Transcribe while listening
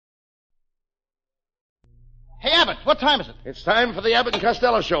Hey, Abbott, what time is it? It's time for the Abbott and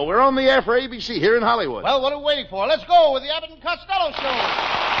Costello Show. We're on the air for ABC here in Hollywood. Well, what are we waiting for? Let's go with the Abbott and Costello Show.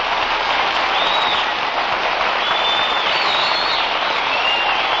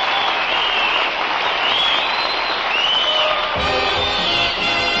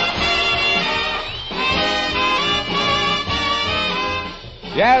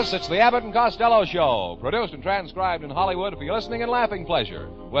 Yes, it's the Abbott and Costello Show, produced and transcribed in Hollywood for your listening and laughing pleasure,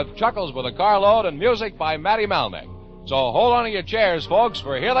 with chuckles with a carload and music by Matty Malnick. So hold on to your chairs, folks,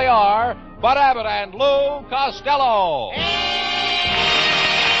 for here they are, Bud Abbott and Lou Costello.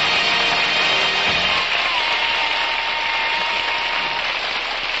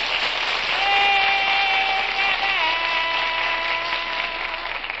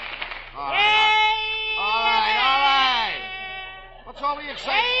 What's all the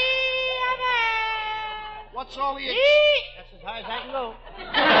excitement? What's all the That's as high as I can go.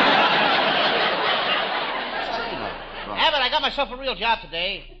 Abbott, I got myself a real job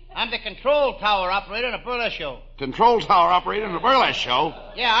today. I'm the control tower operator in a burlesque show. Control tower operator in a burlesque show?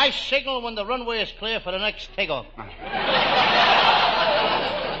 Yeah, I signal when the runway is clear for the next takeoff.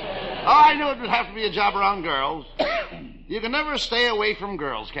 I knew it would have to be a job around girls. You can never stay away from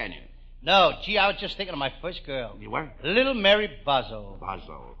girls, can you? No, gee, I was just thinking of my first girl. You were? Little Mary Bozzo.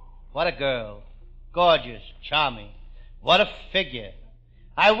 Bozzo. What a girl. Gorgeous, charming. What a figure.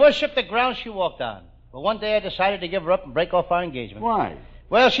 I worshipped the ground she walked on. But one day I decided to give her up and break off our engagement. Why?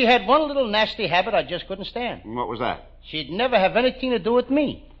 Well, she had one little nasty habit I just couldn't stand. What was that? She'd never have anything to do with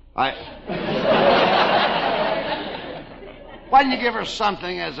me. Why didn't you give her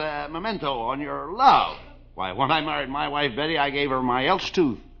something as a memento on your love? Why, when I married my wife, Betty, I gave her my Elks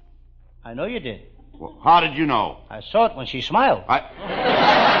tooth. I know you did. Well, how did you know? I saw it when she smiled.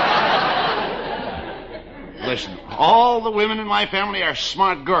 Listen, all the women in my family are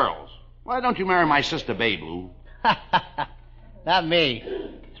smart girls. Why don't you marry my sister, Babe, Lou? Not me.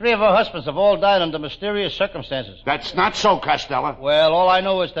 3 of her husbands have all died under mysterious circumstances. That's not so, Costello. Well, all I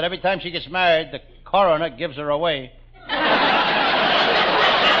know is that every time she gets married, the coroner gives her away.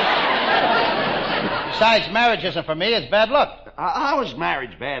 Besides, marriage isn't for me. It's bad luck. How is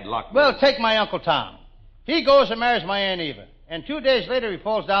marriage bad luck? Well, take my Uncle Tom. He goes and marries my Aunt Eva. And 2 days later, he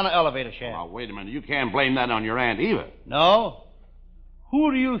falls down an elevator shaft. Oh, wait a minute. You can't blame that on your Aunt Eva. No?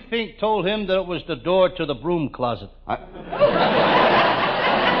 Who do you think told him that it was the door to the broom closet?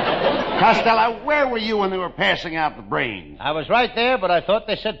 Costello, where were you when they were passing out the brains? I was right there, but I thought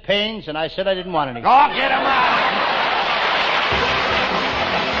they said pains, and I said I didn't want any. Oh, get him out!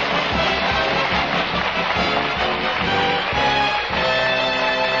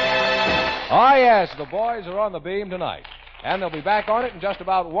 Ah, yes, the boys are on the beam tonight, and they'll be back on it in just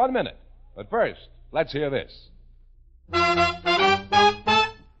about 1 minute. But first, let's hear this.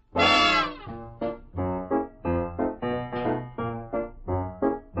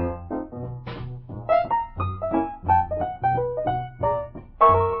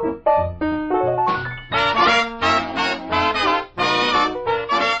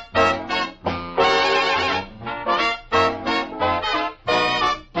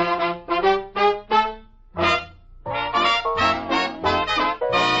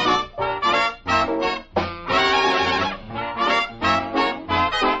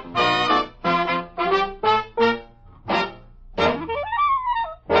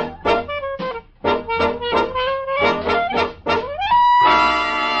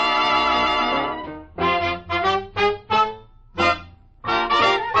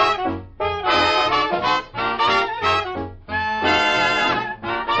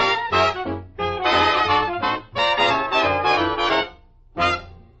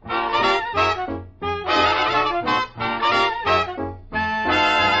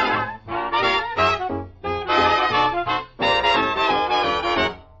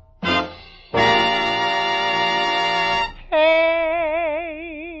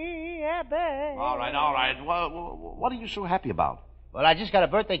 What are you so happy about? Well, I just got a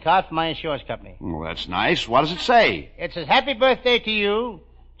birthday card from my insurance company. Well, that's nice. What does it say? It says, happy birthday to you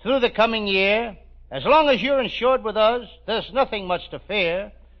through the coming year. As long as you're insured with us, there's nothing much to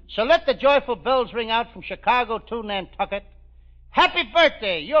fear. So let the joyful bells ring out from Chicago to Nantucket. Happy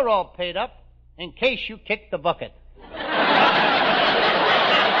birthday. You're all paid up in case you kick the bucket.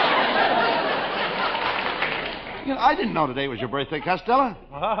 You know, I didn't know today was your birthday, Costello.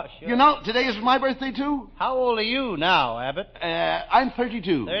 Oh, sure. You know, today is my birthday, too. How old are you now, Abbott? I'm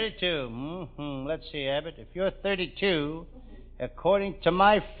 32. 32. Mm-hmm. Let's see, Abbott. If you're 32, according to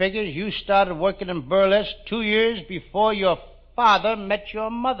my figures, you started working in burlesque 2 years before your father met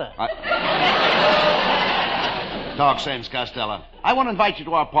your mother. talk sense, Costello. I want to invite you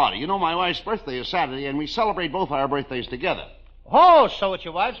to our party. You know, my wife's birthday is Saturday, and we celebrate both our birthdays together. Oh, so it's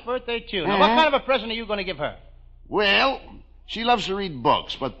your wife's birthday, too. Now, what kind of a present are you going to give her? Well, she loves to read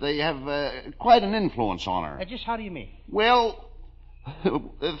books, but they have quite an influence on her. Just how do you mean? Well,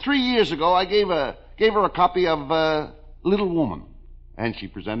 3 years ago, I gave her a copy of Little Woman, and she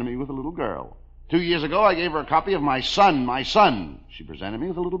presented me with a little girl. 2 years ago, I gave her a copy of My Son. She presented me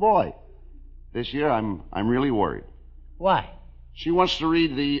with a little boy. This year, I'm really worried. Why? She wants to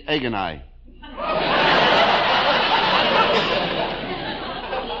read the Egg and I.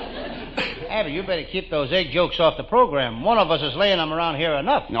 Abby, you better keep those egg jokes off the program. One of us is laying them around here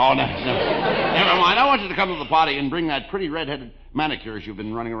enough. No. Never mind. I want you to come to the party and bring that pretty red-headed manicures you've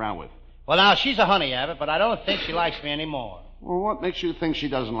been running around with. Well, now, she's a honey, Abbott, but I don't think she likes me anymore. Well, what makes you think she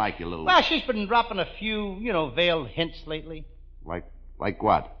doesn't like you, Lou? Well, she's been dropping a few, veiled hints lately. Like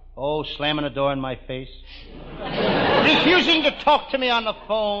what? Oh, slamming a door in my face. Refusing to talk to me on the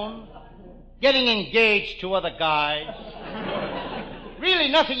phone. Getting engaged to other guys. Really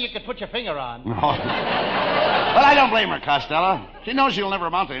nothing you could put your finger on. No. But I don't blame her, Costello. She knows she'll never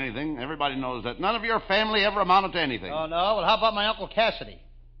amount to anything. Everybody knows that. None of your family ever amounted to anything. Oh, no? Well, how about my Uncle Cassidy?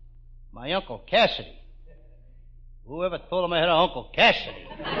 My Uncle Cassidy? Whoever told him I had an Uncle Cassidy?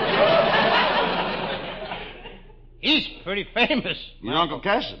 He's pretty famous. Your Uncle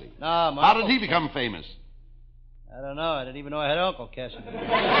Cassidy? No, How did he become famous? I don't know. I didn't even know I had an Uncle Cassidy.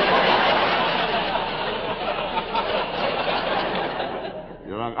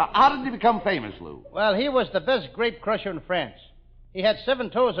 How did he become famous, Lou? Well, he was the best grape crusher in France. He had 7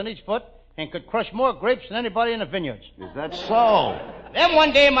 toes on each foot and could crush more grapes than anybody in the vineyards. Is that so? Then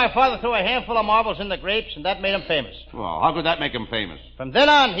one day my father threw a handful of marbles in the grapes, and that made him famous. Well, how could that make him famous? From then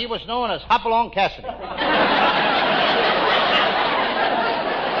on, he was known as Hopalong Cassidy.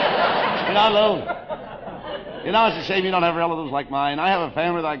 Lou, it's a shame you don't have relatives like mine. I have a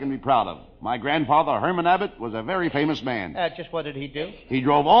family that I can be proud of. My grandfather, Herman Abbott, was a very famous man. Just what did he do? He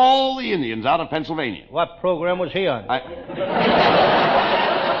drove all the Indians out of Pennsylvania. What program was he on?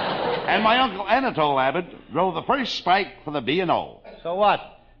 And my uncle Anatole Abbott drove the first spike for the B&O. So what?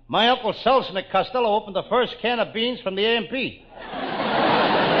 My Uncle Selznick Costello opened the first can of beans from the A&P.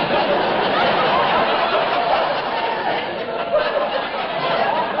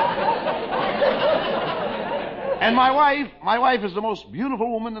 And my wife is the most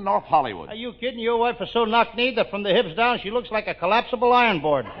beautiful woman in North Hollywood. Are you kidding? Your wife is so knock-kneed that from the hips down she looks like a collapsible iron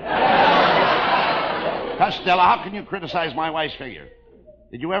board. Costello, how can you criticize my wife's figure?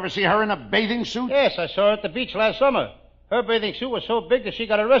 Did you ever see her in a bathing suit? Yes, I saw her at the beach last summer. Her bathing suit was so big that she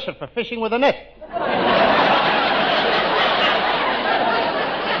got arrested for fishing with a net.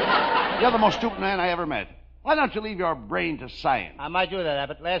 You're the most stupid man I ever met. Why don't you leave your brain to science? I might do that,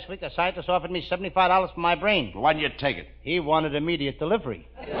 Abbott. Last week, a scientist offered me $75 for my brain. Why didn't you take it? He wanted immediate delivery.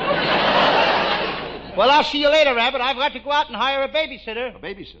 Well, I'll see you later, Abbott. I've got to go out and hire a babysitter. A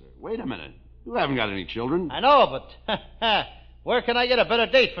babysitter? Wait a minute. You haven't got any children. I know, but where can I get a better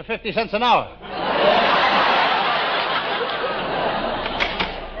date for 50 cents an hour?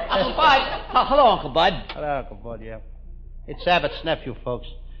 Uncle Bud. Hello, Uncle Bud. Hello, Uncle Bud, yeah. It's Abbott's nephew, folks.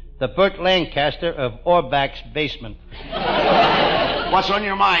 The Burt Lancaster of Orbach's basement. What's on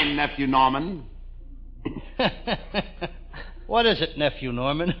your mind, Nephew Norman? What is it, Nephew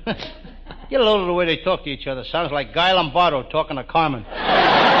Norman? Get a load of the way they talk to each other. Sounds like Guy Lombardo talking to Carmen.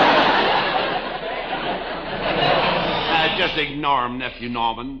 Just ignore him, Nephew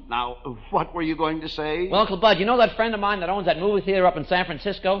Norman. Now, what were you going to say? Well, Uncle Bud, you know that friend of mine that owns that movie theater up in San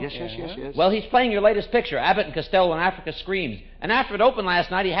Francisco? Yes. Well, he's playing your latest picture, Abbott and Costello when Africa Screams. And after it opened last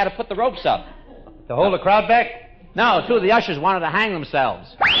night, he had to put the ropes up. To hold the crowd back? No, 2 of the ushers wanted to hang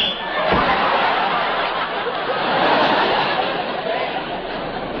themselves. Hey,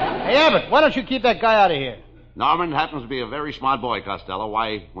 Abbott, why don't you keep that guy out of here? Norman happens to be a very smart boy, Costello.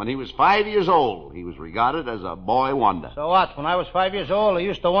 Why, when he was 5 years old, he was regarded as a boy wonder. So what? When I was 5 years old, I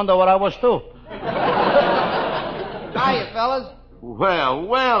used to wonder what I was, too. Hiya, fellas.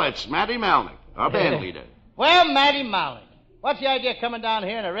 Well, it's Matty Malnick, our band leader. Well, Matty Malnick, what's the idea of coming down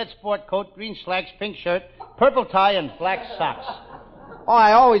here in a red sport coat, green slacks, pink shirt, purple tie, and black socks? Oh,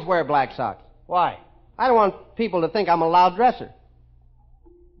 I always wear black socks. Why? I don't want people to think I'm a loud dresser.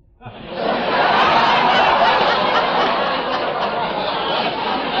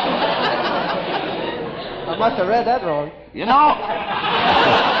 I must have read that wrong. You know...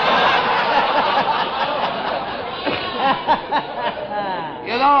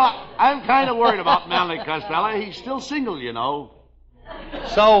 I'm kind of worried about Malnick, Costello. He's still single, you know.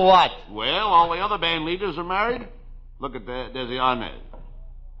 So what? Well, all the other band leaders are married. Look at that. There's the Arnett.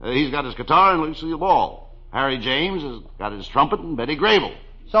 He's got his guitar and Lucille Ball. Harry James has got his trumpet and Betty Grable.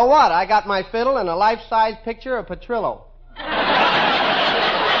 So what? I got my fiddle and a life-size picture of Petrillo.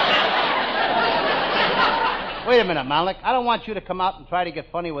 Wait a minute, Malnick. I don't want you to come out and try to get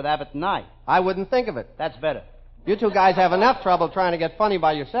funny with Abbott and I. I wouldn't think of it. That's better. You two guys have enough trouble trying to get funny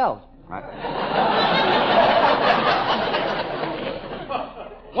by yourselves.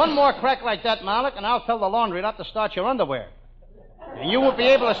 One more crack like that, Malnick, and I'll tell the laundry not to start your underwear. And you won't be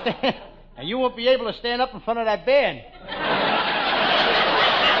able to stand. And you won't be able to stand up in front of that band.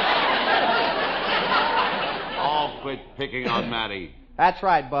 Oh, quit picking on Matty. That's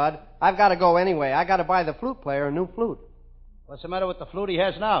right, Bud. I've got to go anyway. I got to buy the flute player a new flute. What's the matter with the flute he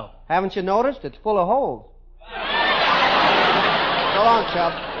has now? Haven't you noticed? It's full of holes. So long,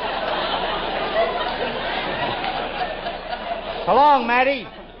 Chubb. So long, Matty.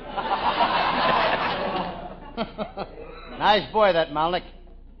 Nice boy, that Malnick.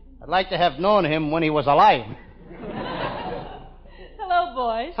 I'd like to have known him when he was alive. Hello,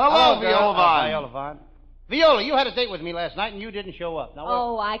 boys. Hello, girl. Viola Vaughn. Viola Vaughn. Viola, you had a date with me last night, and you didn't show up. Now,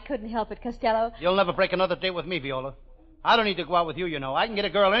 Oh, I couldn't help it, Costello. You'll never break another date with me, Viola. I don't need to go out with you, you know. I can get a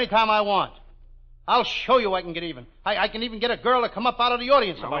girl anytime I want. I'll show you I can get even. I can even get a girl to come up out of the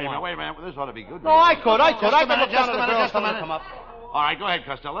audience if I want. Wait a minute. This ought to be good. No, I could. I could look down Just at a a girl minute. and come up. All right, go ahead,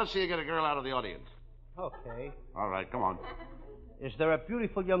 Costello. Let's see you get a girl out of the audience. Okay. All right, come on. Is there a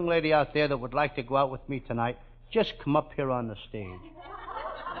beautiful young lady out there that would like to go out with me tonight? Just come up here on the stage.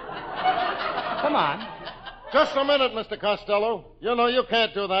 Come on. Just a minute, Mr. Costello. You know you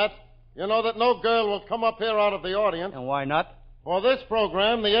can't do that. You know that no girl will come up here out of the audience. And why not? For this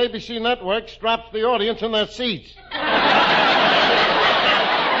program, the ABC network straps the audience in their seats.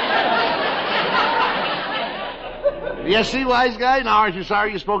 You see, wise guy? Now, aren't you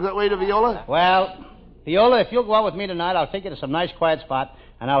sorry you spoke that way to Viola? Well, Viola, if you'll go out with me tonight, I'll take you to some nice quiet spot,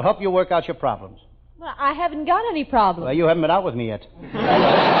 and I'll help you work out your problems. Well, I haven't got any problems. Well, you haven't been out with me yet.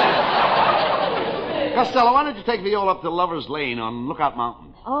 Costello, why don't you take Viola up to Lover's Lane on Lookout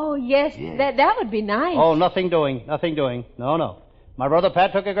Mountain? Oh, yes. Yeah. That would be nice. Oh, nothing doing. No. My brother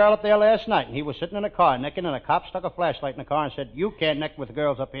Pat took a girl up there last night, and he was sitting in a car necking, and a cop stuck a flashlight in the car and said, "You can't neck with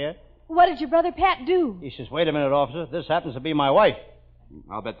girls up here." What did your brother Pat do? He says, "Wait a minute, officer. This happens to be my wife."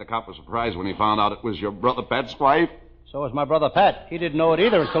 I'll bet the cop was surprised when he found out it was your brother Pat's wife. So was my brother Pat. He didn't know it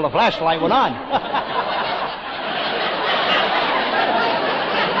either until the flashlight went on.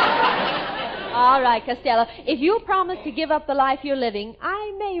 All right, Costello. If you'll promise to give up the life you're living,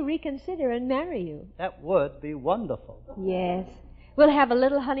 I may reconsider and marry you. That would be wonderful. Yes. We'll have a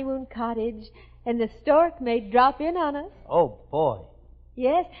little honeymoon cottage, and the stork may drop in on us. Oh, boy.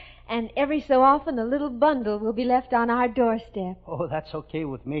 Yes, and every so often a little bundle will be left on our doorstep. Oh, that's okay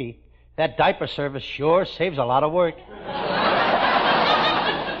with me. That diaper service sure saves a lot of work.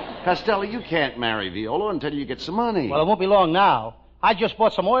 Costello, you can't marry Viola until you get some money. Well, it won't be long now. I just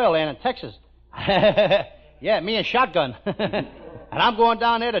bought some oil land in Texas. Yeah, me and Shotgun. And I'm going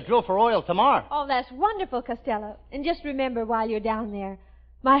down there to drill for oil tomorrow. Oh, that's wonderful, Costello. And just remember while you're down there,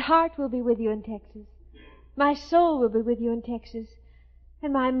 my heart will be with you in Texas. My soul will be with you in Texas.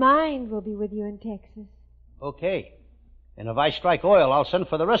 And my mind will be with you in Texas. Okay. And if I strike oil, I'll send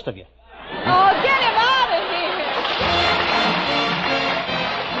for the rest of you. Oh, get him out of here!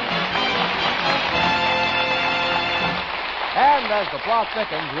 And as the plot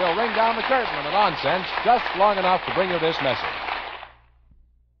thickens, we'll ring down the curtain on the nonsense just long enough to bring you this message.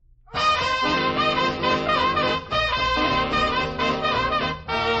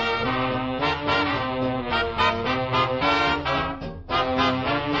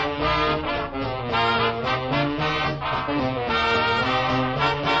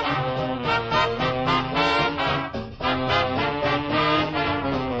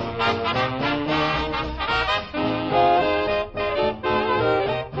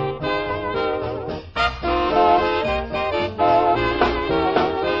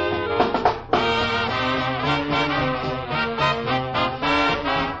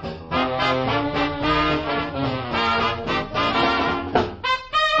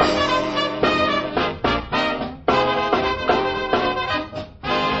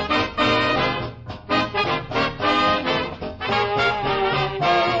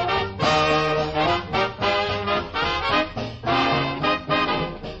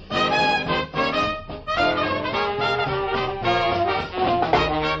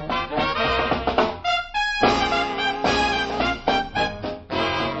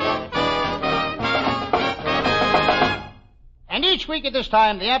 Each week at this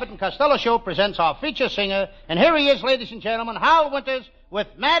time, the Abbott and Costello Show presents our feature singer, and here he is, ladies and gentlemen, Hal Winters with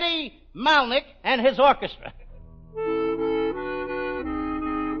Matty Malnick and his orchestra.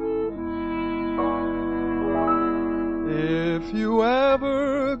 If you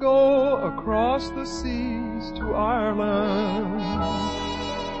ever go across the seas to Ireland,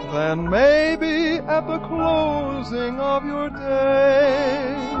 then maybe at the closing of your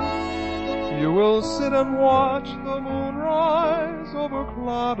day, you will sit and watch the moon rise over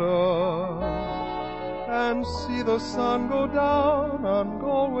Claddagh and see the sun go down on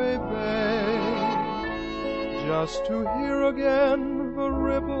Galway Bay, just to hear again the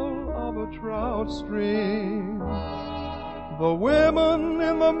ripple of a trout stream, the women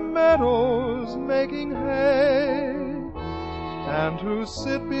in the meadows making hay, and to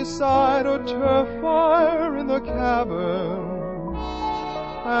sit beside a turf fire in the cabin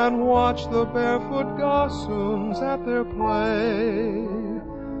and watch the barefoot gossoons at their play.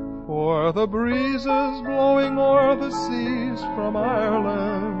 For the breezes blowing o'er the seas from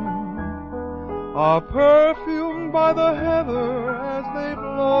Ireland are perfumed by the heather as they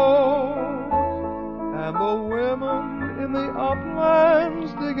blow, and the women in the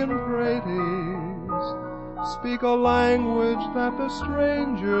uplands digging praties speak a language that the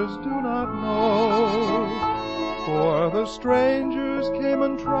strangers do not know. For the strangers came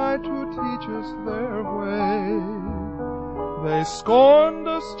and tried to teach us their way. They scorned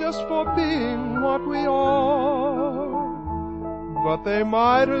us just for being what we are, but they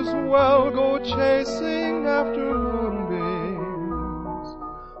might as well go chasing after moonbeams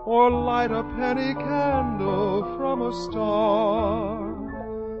or light a penny candle from a star.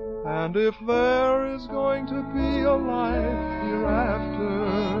 And if there is going to be a life hereafter,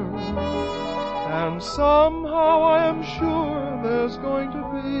 and somehow I am sure there's going to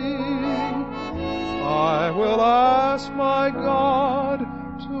be, I will ask my God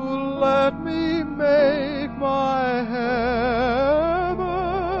to let me make my heaven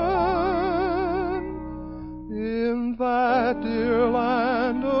in that dear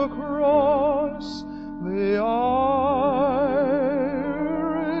land across the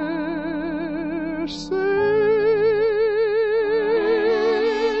Irish Sea.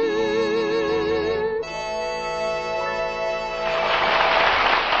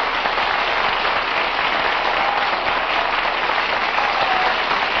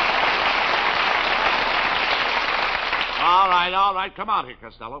 All right, come out here,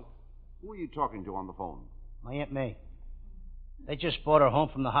 Costello. Who are you talking to on the phone? My Aunt May. They just brought her home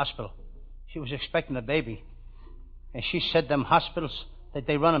from the hospital. She was expecting a baby. And she said them hospitals, that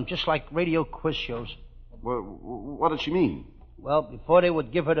they run them just like radio quiz shows. Well, what did she mean? Well, before they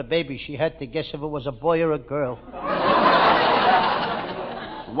would give her the baby, she had to guess if it was a boy or a girl.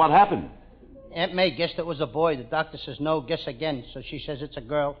 What happened? Aunt May guessed it was a boy. The doctor says, no, guess again. So she says it's a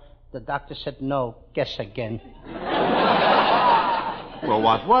girl. The doctor said, no, guess again. Well,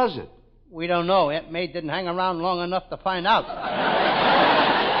 what was it? We don't know. Aunt May didn't hang around long enough to find out.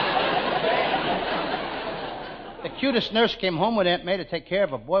 The cutest nurse came home with Aunt May to take care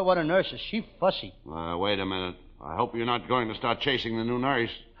of her. Boy, what a nurse is. She fussy. Wait a minute. I hope you're not going to start chasing the new nurse.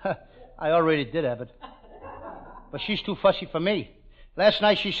 I already did, Abbott. But she's too fussy for me. Last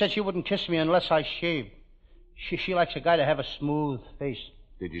night she said she wouldn't kiss me unless I shaved. She likes a guy to have a smooth face.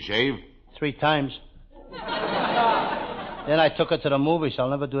 Did you shave? 3 times. Then I took her to the movies. I'll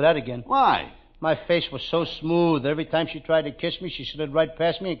never do that again. Why? My face was so smooth. Every time she tried to kiss me, she slid right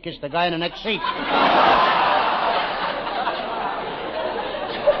past me and kissed the guy in the next seat.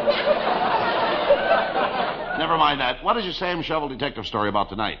 Never mind that. What is your Sam Shovel detective story about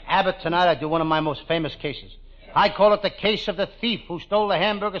tonight? Abbott, tonight I do one of my most famous cases. I call it the case of the thief who stole the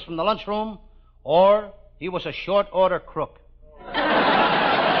hamburgers from the lunchroom, or he was a short order crook.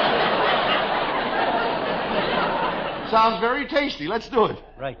 Sounds very tasty. Let's do it.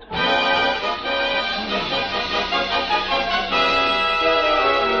 Right.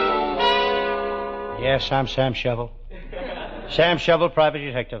 Yes, I'm Sam Shovel. Sam Shovel, private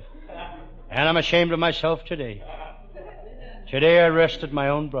detective. And I'm ashamed of myself today. Today I arrested my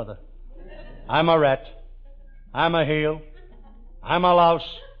own brother. I'm a rat. I'm a heel. I'm a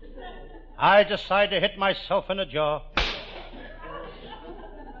louse. I decide to hit myself in the jaw.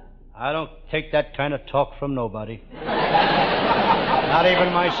 I don't take that kind of talk from nobody. Not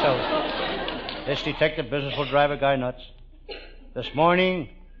even myself. This detective business will drive a guy nuts. This morning,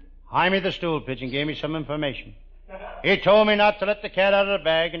 Jaime the stool pigeon gave me some information. He told me not to let the cat out of the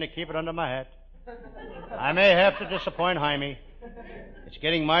bag and to keep it under my hat. I may have to disappoint Jaime. It's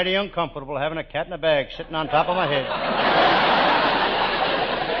getting mighty uncomfortable having a cat in a bag sitting on top of my head.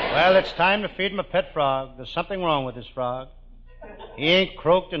 Well, it's time to feed my pet frog. There's something wrong with this frog. He ain't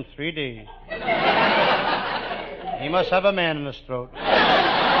croaked in 3 days. He must have a man in his throat.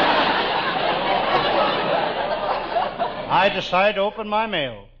 I decide to open my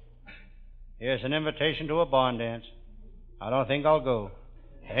mail. Here's an invitation to a barn dance. I don't think I'll go.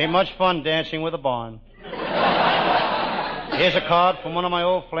 Ain't much fun dancing with a barn. Here's a card from one of my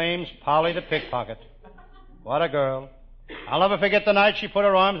old flames, Polly the pickpocket. What a girl. I'll never forget the night she put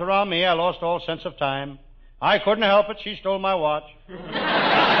her arms around me. I lost all sense of time. I couldn't help it. She stole my watch.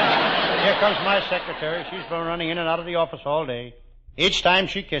 Here comes my secretary. She's been running in and out of the office all day. Each time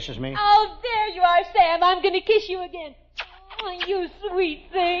she kisses me. Oh, there you are, Sam. I'm going to kiss you again. Oh, you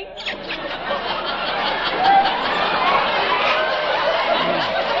sweet thing.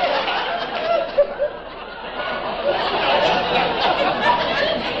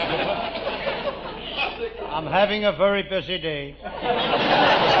 I'm having a very busy day.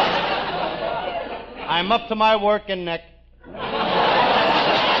 I'm up to my work in neck.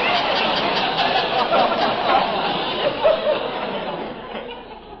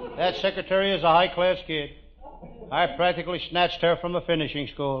 That secretary is a high-class kid. I practically snatched her from a finishing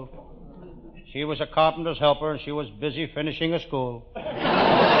school. She was a carpenter's helper, and she was busy finishing a school.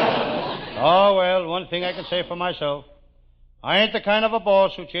 Oh, well, one thing I can say for myself. I ain't the kind of a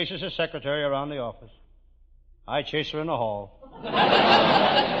boss who chases his secretary around the office. I chase her in the hall.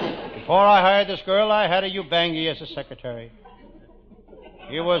 Before I hired this girl, I had a Ubangi as a secretary.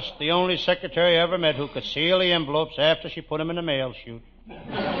 She was the only secretary I ever met who could seal the envelopes after she put them in the mail chute.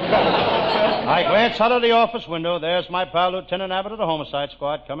 I glance out of the office window. There's my pal, Lieutenant Abbott of the Homicide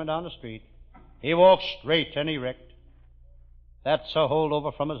Squad, coming down the street. He walks straight and erect. That's a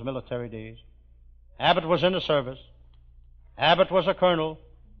holdover from his military days. Abbott was in the service. Abbott was a colonel.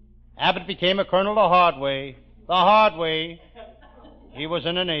 Abbott became a colonel the hard way. The hard way. He was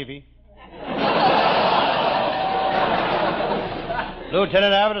in the Navy.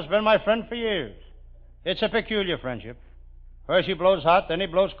 Lieutenant Abbott has been my friend for years. It's a peculiar friendship. First he blows hot, then he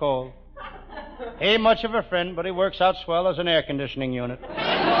blows cold. He ain't much of a friend, but he works out swell as an air conditioning unit.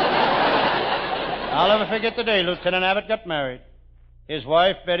 I'll never forget the day Lieutenant Abbott got married. His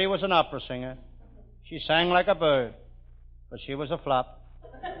wife, Betty, was an opera singer. She sang like a bird, but she was a flop.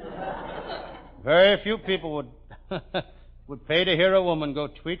 Very few people would pay to hear a woman go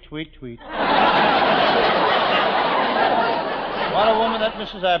tweet, tweet, tweet. What a woman that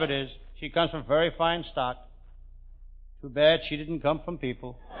Mrs. Abbott is. She comes from very fine stock. Too bad she didn't come from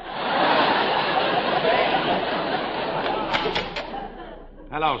people.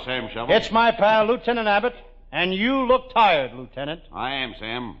 Hello, Sam Shovel. It's my pal, Lieutenant Abbott, and you look tired, Lieutenant. I am,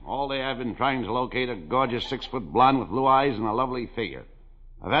 Sam. All day I've been trying to locate a gorgeous 6-foot blonde with blue eyes and a lovely figure.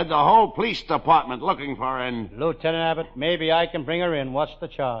 I've had the whole police department looking for her, and... Lieutenant Abbott, maybe I can bring her in. What's the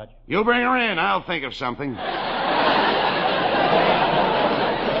charge? You bring her in. I'll think of something.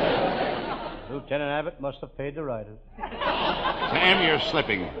 Lieutenant Abbott must have paid the writers. Sam, you're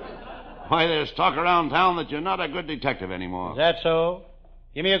slipping. Why, there's talk around town that you're not a good detective anymore. Is that so?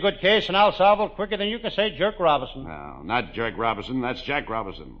 Give me a good case, and I'll solve it quicker than you can say Jerk Robinson. No, not Jerk Robinson. That's Jack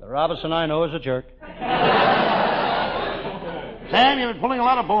Robinson. The Robinson I know is a jerk. Sam, you've been pulling a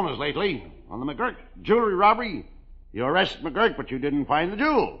lot of bonus lately. On the McGurk jewelry robbery, you arrested McGurk, but you didn't find the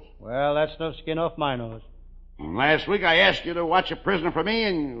jewels. Well, that's no skin off my nose. And last week I asked you to watch a prisoner for me,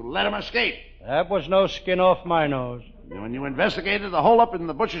 and you let him escape. That was no skin off my nose. When you investigated the hole-up in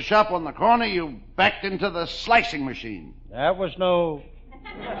the butcher shop on the corner, you backed into the slicing machine. That was a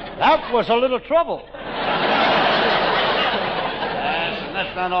little trouble.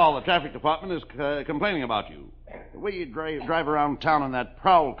 That's not all. The traffic department is complaining about you. The way you drive around town in that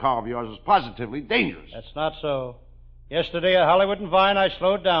prowl car of yours is positively dangerous. That's not so. Yesterday at Hollywood and Vine, I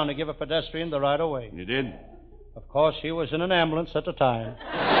slowed down to give a pedestrian the right of way. You did? Of course, he was in an ambulance at the time.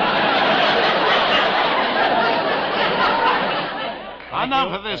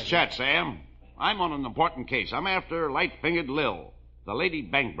 Enough of this chat, Sam. I'm on an important case. I'm after Light-Fingered Lil, the lady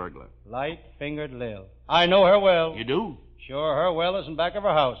bank burglar. Light-Fingered Lil. I know her well. You do? Sure, her well is in back of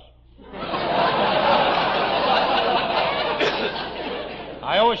her house.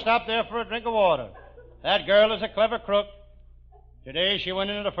 I always stop there for a drink of water. That girl is a clever crook. Today she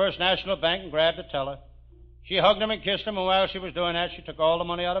went into the First National Bank and grabbed the teller. She hugged him and kissed him, and while she was doing that, she took all the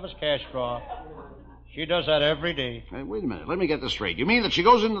money out of his cash drawer. She does that every day. Hey, wait a minute. Let me get this straight. You mean that she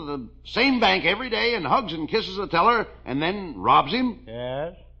goes into the same bank every day and hugs and kisses the teller and then robs him?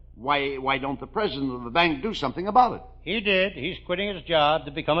 Yes. Why don't the president of the bank do something about it? He did. He's quitting his job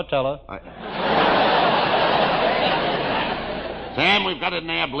to become a teller. Sam, we've got to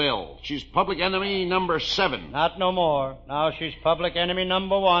nab Lil. She's public enemy number 7. Not no more. Now she's public enemy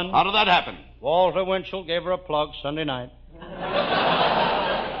number 1. How did that happen? Walter Winchell gave her a plug Sunday night.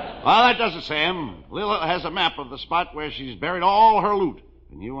 Well, that does it, Sam. Lil has a map of the spot where she's buried all her loot.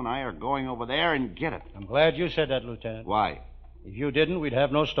 And you and I are going over there and get it. I'm glad you said that, Lieutenant. Why? If you didn't, we'd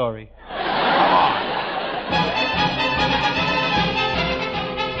have no story. Come on.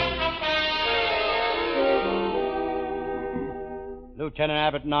 Lieutenant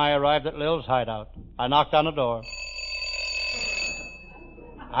Abbott and I arrived at Lil's hideout. I knocked on the door.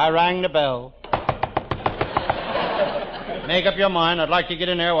 I rang the bell. Make up your mind. I'd like to get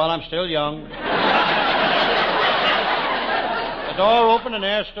in there while I'm still young. The door opened and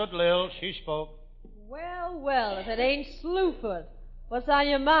there stood Lil. She spoke. Well, well, if it ain't Slewfoot. What's on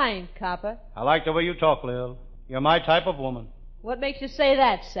your mind, copper? I like the way you talk, Lil. You're my type of woman. What makes you say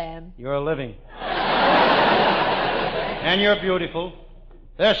that, Sam? You're living. And you're beautiful.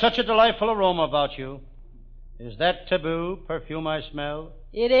 There's such a delightful aroma about you. Is that taboo, perfume I smell?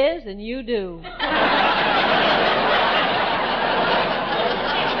 It is, and you do.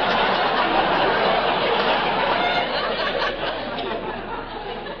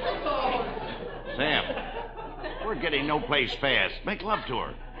 Sam, we're getting no place fast. Make love to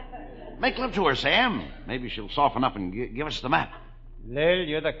her. Make love to her, Sam. Maybe she'll soften up and give us the map. Lil,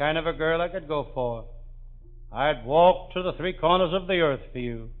 you're the kind of a girl I could go for. I'd walk to the three corners of the earth for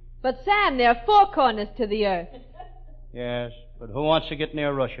you. But, Sam, there are four corners to the earth. Yes, but who wants to get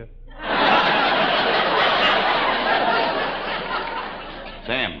near Russia?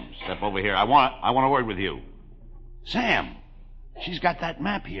 Sam, step over here. I want a word with you. Sam, she's got that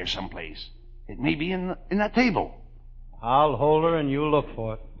map here someplace. It may be in that table. I'll hold her and you look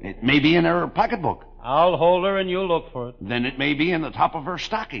for it. It may be in her pocketbook. I'll hold her and you look for it. Then it may be in the top of her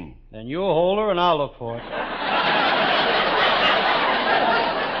stocking. Then you hold her and I'll look for it.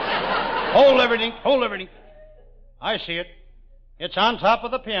 Hold everything. Hold everything. I see it. It's on top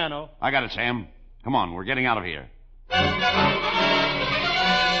of the piano. I got it, Sam. Come on, we're getting out of here.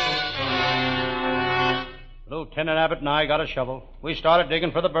 Lieutenant Abbott and I got a shovel. We started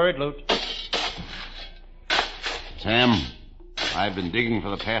digging for the buried loot. Sam, I've been digging for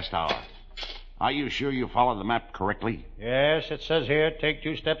the past hour. Are you sure you followed the map correctly? Yes, it says here, take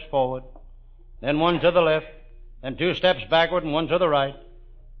 2 steps forward, then 1 to the left, then 2 steps backward and 1 to the right,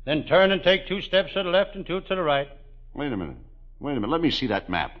 then turn and take 2 steps to the left and 2 to the right. Wait a minute. Let me see that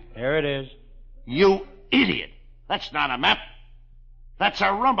map. Here it is. You idiot. That's not a map. That's a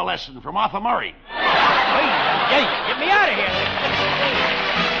rumba lesson from Arthur Murray. Hey, get me out of here.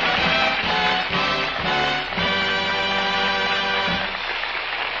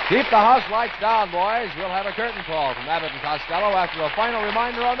 Keep the house lights down, boys. We'll have a curtain call from Abbott and Costello after a final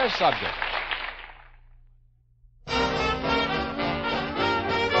reminder on this subject.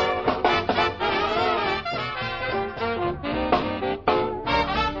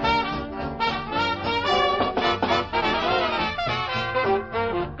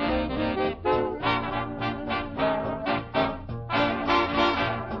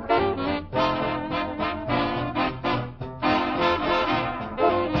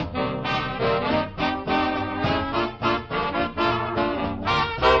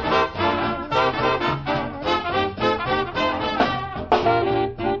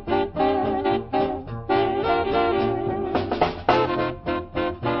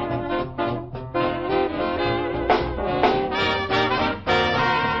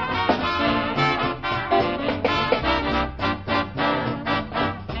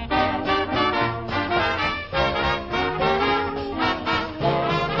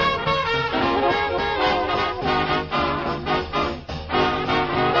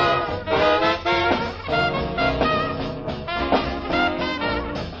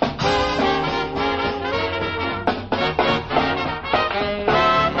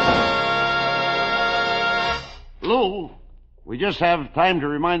 We just have time to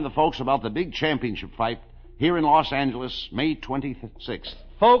remind the folks about the big championship fight here in Los Angeles, May 26th.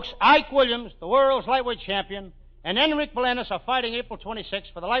 Folks, Ike Williams, the world's lightweight champion, and Enrique Belenis are fighting April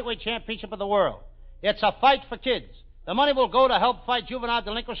 26th for the lightweight championship of the world. It's a fight for kids. The money will go to help fight juvenile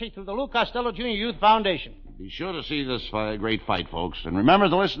delinquency through the Lou Costello Jr. Youth Foundation. Be sure to see this great fight, folks. And remember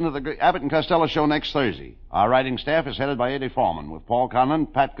to listen to the Abbott and Costello Show next Thursday. Our writing staff is headed by Eddie Foreman, with Paul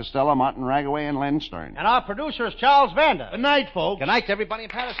Conlon, Pat Costello, Martin Ragaway, and Len Stern. And our producer is Charles Vander. Good night, folks. Good night to everybody in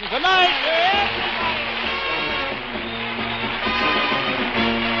Patterson. Good night.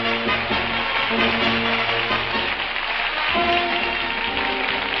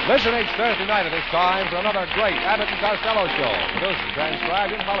 Listen each Thursday night at this time for another great Abbott and Costello Show, produced and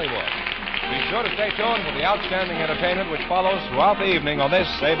transcribed in Hollywood. Be sure to stay tuned for the outstanding entertainment which follows throughout the evening on this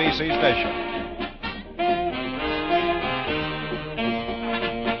ABC station.